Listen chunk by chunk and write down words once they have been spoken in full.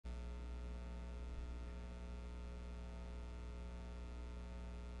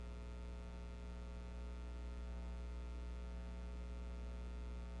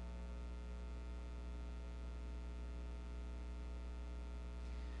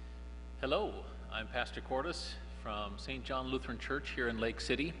Hello, I'm Pastor Cordes from St. John Lutheran Church here in Lake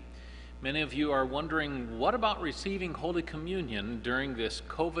City. Many of you are wondering, what about receiving Holy Communion during this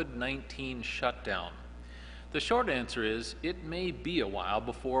COVID-19 shutdown? The short answer is, it may be a while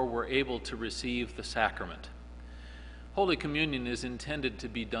before we're able to receive the sacrament. Holy Communion is intended to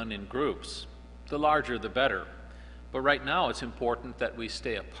be done in groups. The larger, the better. But right now it's important that we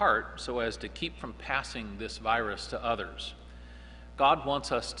stay apart so as to keep from passing this virus to others. God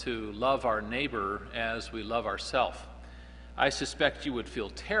wants us to love our neighbor as we love ourselves. I suspect you would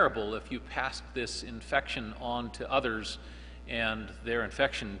feel terrible if you passed this infection on to others and their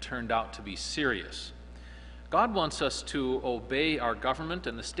infection turned out to be serious. God wants us to obey our government,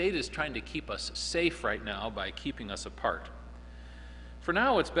 and the state is trying to keep us safe right now by keeping us apart. For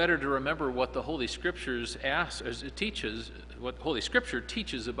now, it's better to remember what the Holy Scriptures what Holy Scripture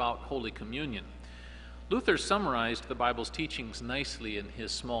teaches about Holy Communion. Luther summarized the Bible's teachings nicely in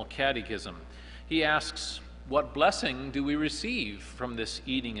his small catechism. He asks, what blessing do we receive from this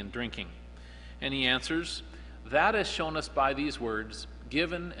eating and drinking? And he answers, that is shown us by these words,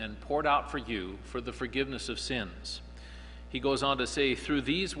 given and poured out for you for the forgiveness of sins. He goes on to say, through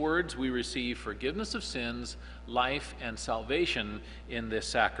these words we receive forgiveness of sins, life, and salvation in this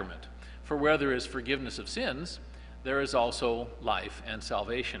sacrament. For where there is forgiveness of sins, there is also life and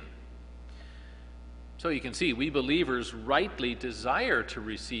salvation. So you can see, we believers rightly desire to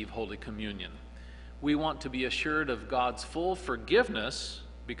receive Holy Communion. We want to be assured of God's full forgiveness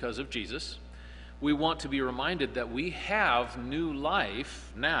because of Jesus. We want to be reminded that we have new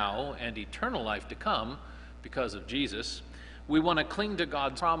life now and eternal life to come because of Jesus. We want to cling to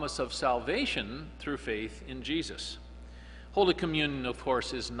God's promise of salvation through faith in Jesus. Holy Communion, of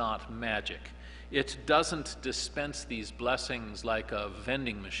course, is not magic. It doesn't dispense these blessings like a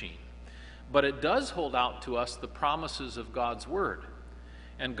vending machine. But it does hold out to us the promises of God's Word.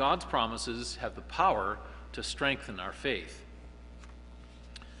 And God's promises have the power to strengthen our faith.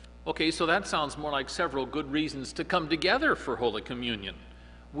 Okay, so that sounds more like several good reasons to come together for Holy Communion.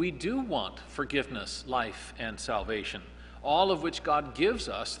 We do want forgiveness, life, and salvation, all of which God gives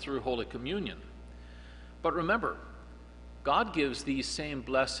us through Holy Communion. But remember, God gives these same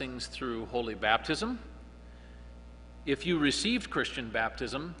blessings through Holy Baptism. If you received Christian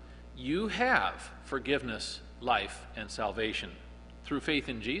baptism, you have forgiveness, life, and salvation through faith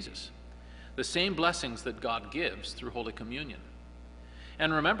in Jesus. The same blessings that God gives through Holy Communion.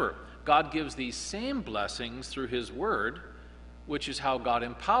 And remember, God gives these same blessings through His Word, which is how God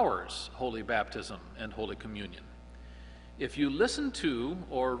empowers Holy Baptism and Holy Communion. If you listen to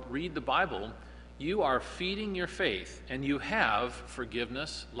or read the Bible, you are feeding your faith, and you have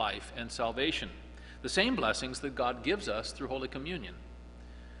forgiveness, life, and salvation. The same blessings that God gives us through Holy Communion.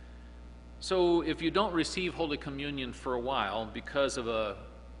 So if you don't receive Holy Communion for a while because of a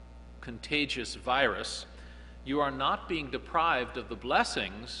contagious virus, you are not being deprived of the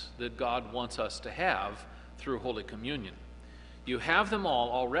blessings that God wants us to have through Holy Communion. You have them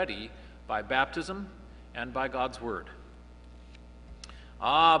all already by baptism and by God's Word.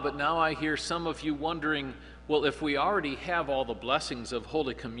 But now I hear some of you wondering, well, if we already have all the blessings of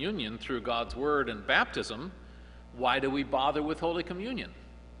Holy Communion through God's Word and baptism, why do we bother with Holy Communion?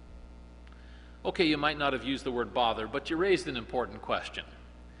 Okay, you might not have used the word bother, but you raised an important question.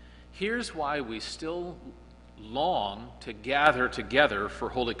 Here's why we still long to gather together for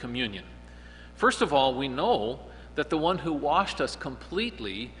Holy Communion. First of all, we know that the one who washed us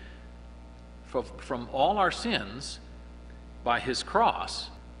completely from all our sins by His cross,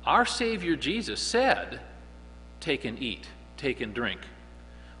 our Savior Jesus said, take and eat, take and drink.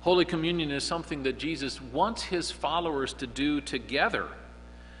 Holy Communion is something that Jesus wants His followers to do together.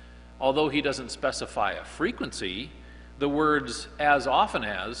 Although He doesn't specify a frequency, the words as often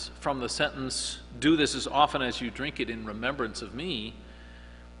as from the sentence, do this as often as you drink it in remembrance of me,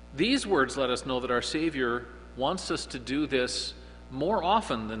 these words let us know that our Savior wants us to do this more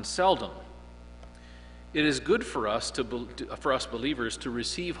often than seldom. It is good for us believers to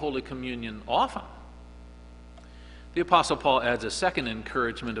receive Holy Communion often. The Apostle Paul adds a second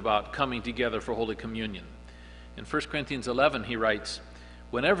encouragement about coming together for Holy Communion. In 1 Corinthians 11 he writes,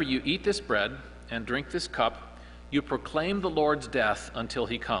 whenever you eat this bread and drink this cup, you proclaim the Lord's death until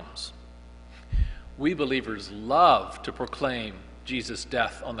He comes. We believers love to proclaim Jesus'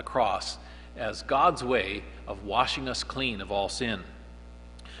 death on the cross as God's way of washing us clean of all sin.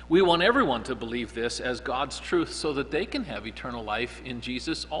 We want everyone to believe this as God's truth so that they can have eternal life in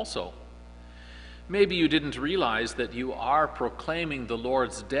Jesus also. Maybe you didn't realize that you are proclaiming the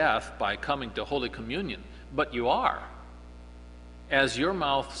Lord's death by coming to Holy Communion, but you are. As your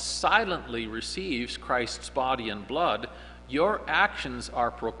mouth silently receives Christ's body and blood, Your actions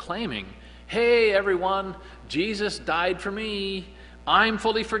are proclaiming, hey everyone, Jesus died for me. I'm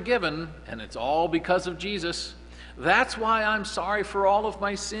fully forgiven, and it's all because of Jesus. That's why I'm sorry for all of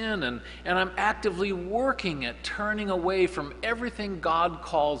my sin, and I'm actively working at turning away from everything God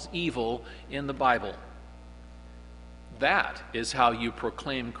calls evil in the Bible. That is how you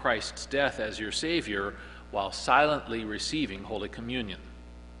proclaim Christ's death as your Savior while silently receiving Holy Communion.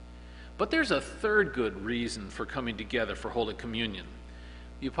 But there's a third good reason for coming together for Holy Communion.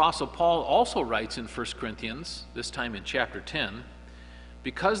 The Apostle Paul also writes in 1 Corinthians, this time in chapter 10,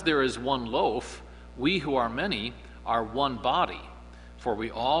 because there is one loaf, we who are many are one body, for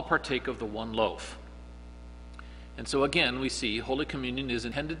we all partake of the one loaf. And so again, we see Holy Communion is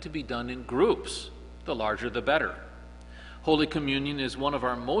intended to be done in groups. The larger, the better. Holy Communion is one of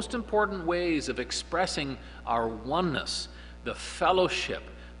our most important ways of expressing our oneness, the fellowship,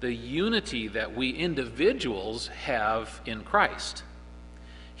 the unity that we individuals have in Christ.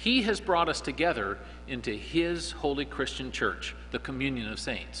 He has brought us together into His holy Christian church, the communion of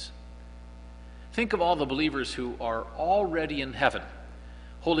saints. Think of all the believers who are already in heaven.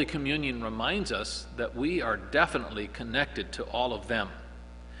 Holy Communion reminds us that we are definitely connected to all of them.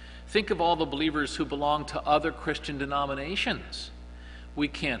 Think of all the believers who belong to other Christian denominations. We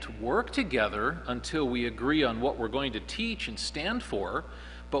can't work together until we agree on what we're going to teach and stand for,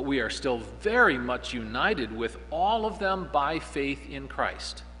 but we are still very much united with all of them by faith in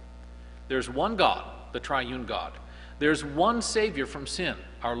Christ. There's one God, the triune God. There's one Savior from sin,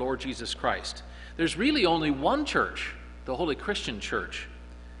 our Lord Jesus Christ. There's really only one church, the Holy Christian Church.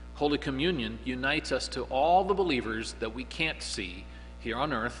 Holy Communion unites us to all the believers that we can't see here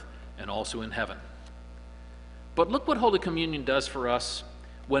on earth and also in heaven. But look what Holy Communion does for us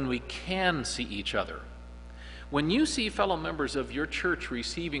when we can see each other. When you see fellow members of your church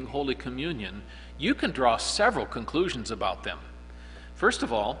receiving Holy Communion, you can draw several conclusions about them. First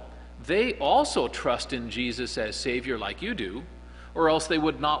of all, they also trust in Jesus as Savior like you do, or else they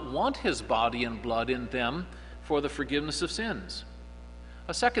would not want His body and blood in them for the forgiveness of sins.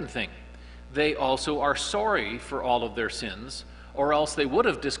 A second thing, they also are sorry for all of their sins, or else they would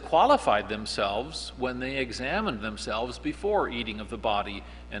have disqualified themselves when they examined themselves before eating of the body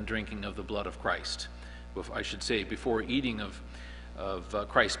and drinking of the blood of Christ. I should say, before eating of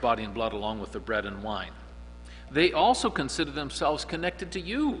Christ's body and blood along with the bread and wine. They also consider themselves connected to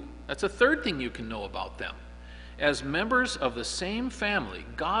you. That's a third thing you can know about them. As members of the same family,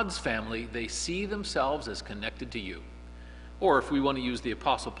 God's family, they see themselves as connected to you. Or if we want to use the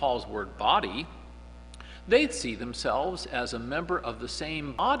Apostle Paul's word body, they'd see themselves as a member of the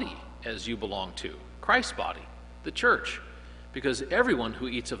same body as you belong to, Christ's body, the church, because everyone who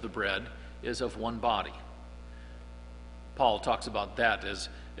eats of the bread is of one body. Paul talks about that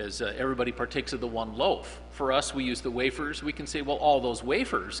as everybody partakes of the one loaf. For us, we use the wafers. We can say, well, all those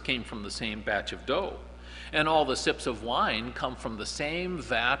wafers came from the same batch of dough, and all the sips of wine come from the same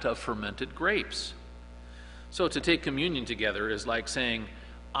vat of fermented grapes. So to take communion together is like saying,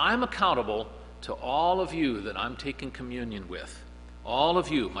 I'm accountable to all of you that I'm taking communion with. All of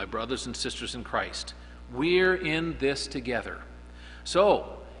you, my brothers and sisters in Christ. We're in this together.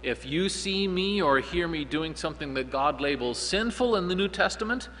 So, if you see me or hear me doing something that God labels sinful in the New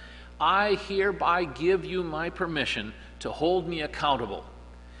Testament, I hereby give you my permission to hold me accountable.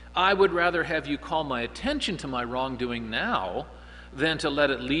 I would rather have you call my attention to my wrongdoing now than to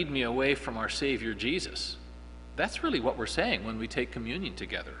let it lead me away from our Savior Jesus. That's really what we're saying when we take communion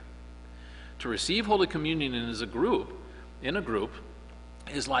together. To receive Holy Communion in a group,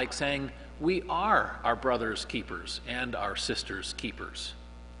 is like saying we are our brother's keepers and our sister's keepers.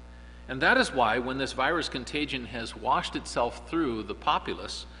 And that is why when this virus contagion has washed itself through the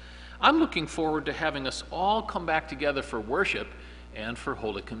populace, I'm looking forward to having us all come back together for worship and for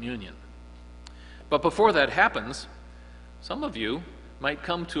Holy Communion. But before that happens, some of you might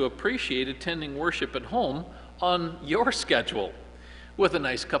come to appreciate attending worship at home on your schedule with a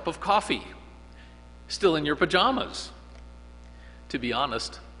nice cup of coffee, still in your pajamas. To be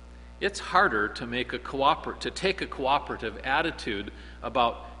honest, it's harder to take a cooperative attitude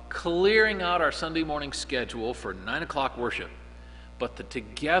about clearing out our Sunday morning schedule for 9 o'clock worship, but the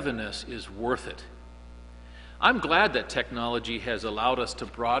togetherness is worth it. I'm glad that technology has allowed us to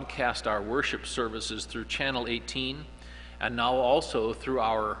broadcast our worship services through Channel 18 and now also through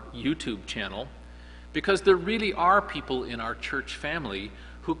our YouTube channel, because there really are people in our church family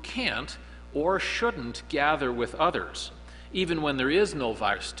who can't or shouldn't gather with others, even when there is no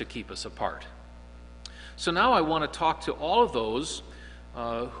virus to keep us apart. So now I want to talk to all of those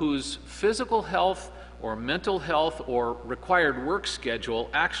whose physical health or mental health or required work schedule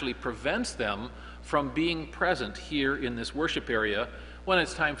actually prevents them from being present here in this worship area when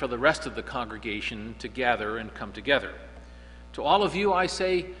it's time for the rest of the congregation to gather and come together. To all of you, I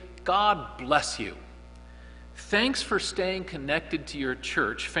say, God bless you. Thanks for staying connected to your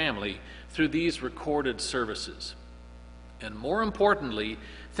church family through these recorded services. And more importantly,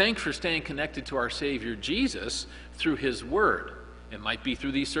 thanks for staying connected to our Savior Jesus through His Word. It might be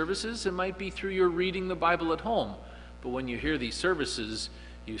through these services, it might be through your reading the Bible at home. But when you hear these services,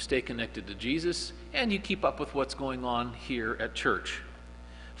 you stay connected to Jesus and you keep up with what's going on here at church.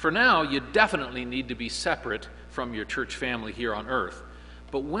 For now, you definitely need to be separate from your church family here on earth.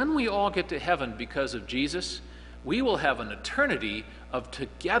 But when we all get to heaven because of Jesus, we will have an eternity of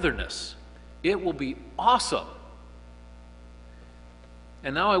togetherness. It will be awesome.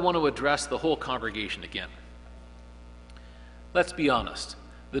 And now I want to address the whole congregation again. Let's be honest.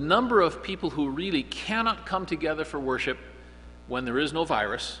 The number of people who really cannot come together for worship when there is no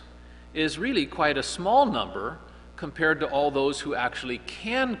virus is really quite a small number compared to all those who actually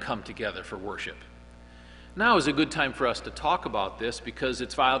can come together for worship. Now is a good time for us to talk about this because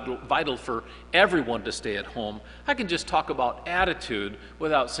it's vital for everyone to stay at home. I can just talk about attitude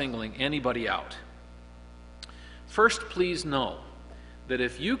without singling anybody out. First, please know that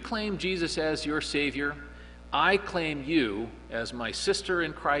if you claim Jesus as your Savior, I claim you as my sister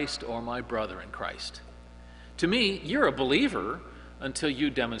in Christ or my brother in Christ. To me, you're a believer until you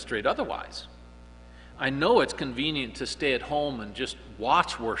demonstrate otherwise. I know it's convenient to stay at home and just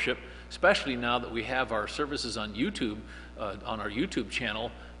watch worship, especially now that we have our services on YouTube, on our YouTube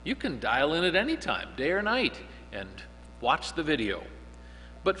channel. You can dial in at any time, day or night, and watch the video.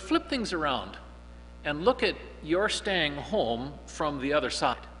 But flip things around and look at your staying home from the other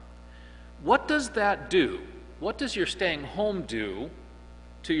side. What does that do? What does your staying home do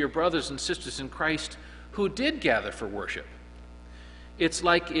to your brothers and sisters in Christ who did gather for worship? It's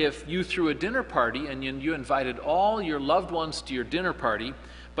like if you threw a dinner party and you invited all your loved ones to your dinner party,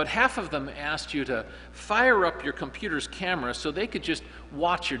 but half of them asked you to fire up your computer's camera so they could just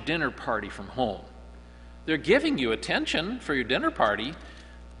watch your dinner party from home. They're giving you attention for your dinner party,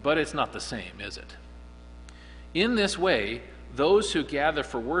 but it's not the same, is it? In this way, those who gather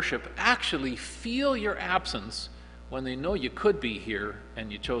for worship actually feel your absence when they know you could be here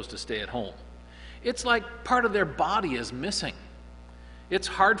and you chose to stay at home. It's like part of their body is missing. It's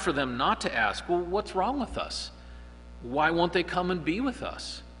hard for them not to ask, well, what's wrong with us? Why won't they come and be with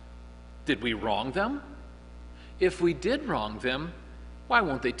us? Did we wrong them? If we did wrong them, why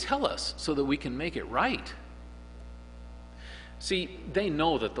won't they tell us so that we can make it right? See, they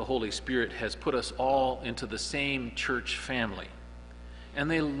know that the Holy Spirit has put us all into the same church family, and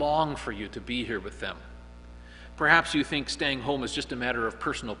they long for you to be here with them. Perhaps you think staying home is just a matter of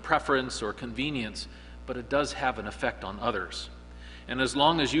personal preference or convenience, but it does have an effect on others. And as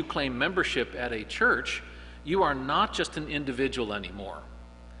long as you claim membership at a church, you are not just an individual anymore.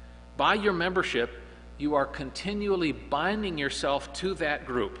 By your membership, you are continually binding yourself to that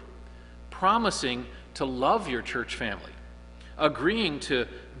group, promising to love your church family, agreeing to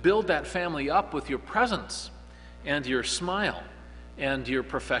build that family up with your presence and your smile and your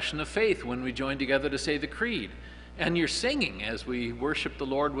profession of faith when we join together to say the creed, and your singing as we worship the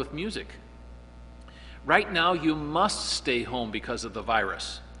Lord with music. Right now, you must stay home because of the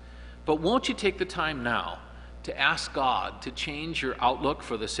virus. But won't you take the time now to ask God to change your outlook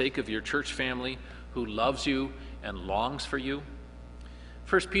for the sake of your church family who loves you and longs for you?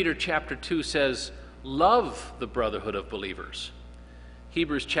 1 Peter chapter 2 says, love the brotherhood of believers.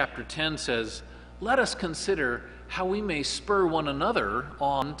 Hebrews chapter 10 says, let us consider how we may spur one another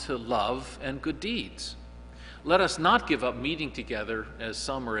on to love and good deeds. Let us not give up meeting together as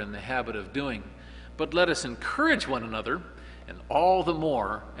some are in the habit of doing, but let us encourage one another, and all the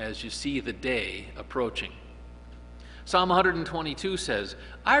more as you see the day approaching. Psalm 122 says,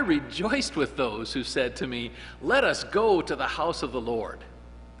 I rejoiced with those who said to me, let us go to the house of the Lord.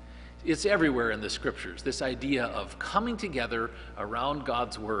 It's everywhere in the scriptures, this idea of coming together around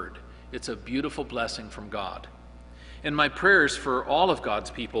God's word. It's a beautiful blessing from God. In my prayers for all of God's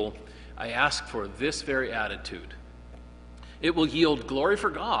people, I ask for this very attitude. It will yield glory for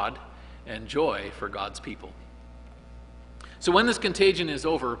God and joy for God's people. So when this contagion is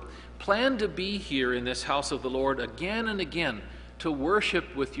over, plan to be here in this house of the Lord again and again to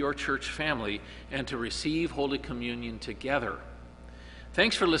worship with your church family and to receive Holy Communion together.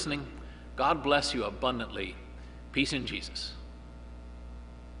 Thanks for listening. God bless you abundantly. Peace in Jesus.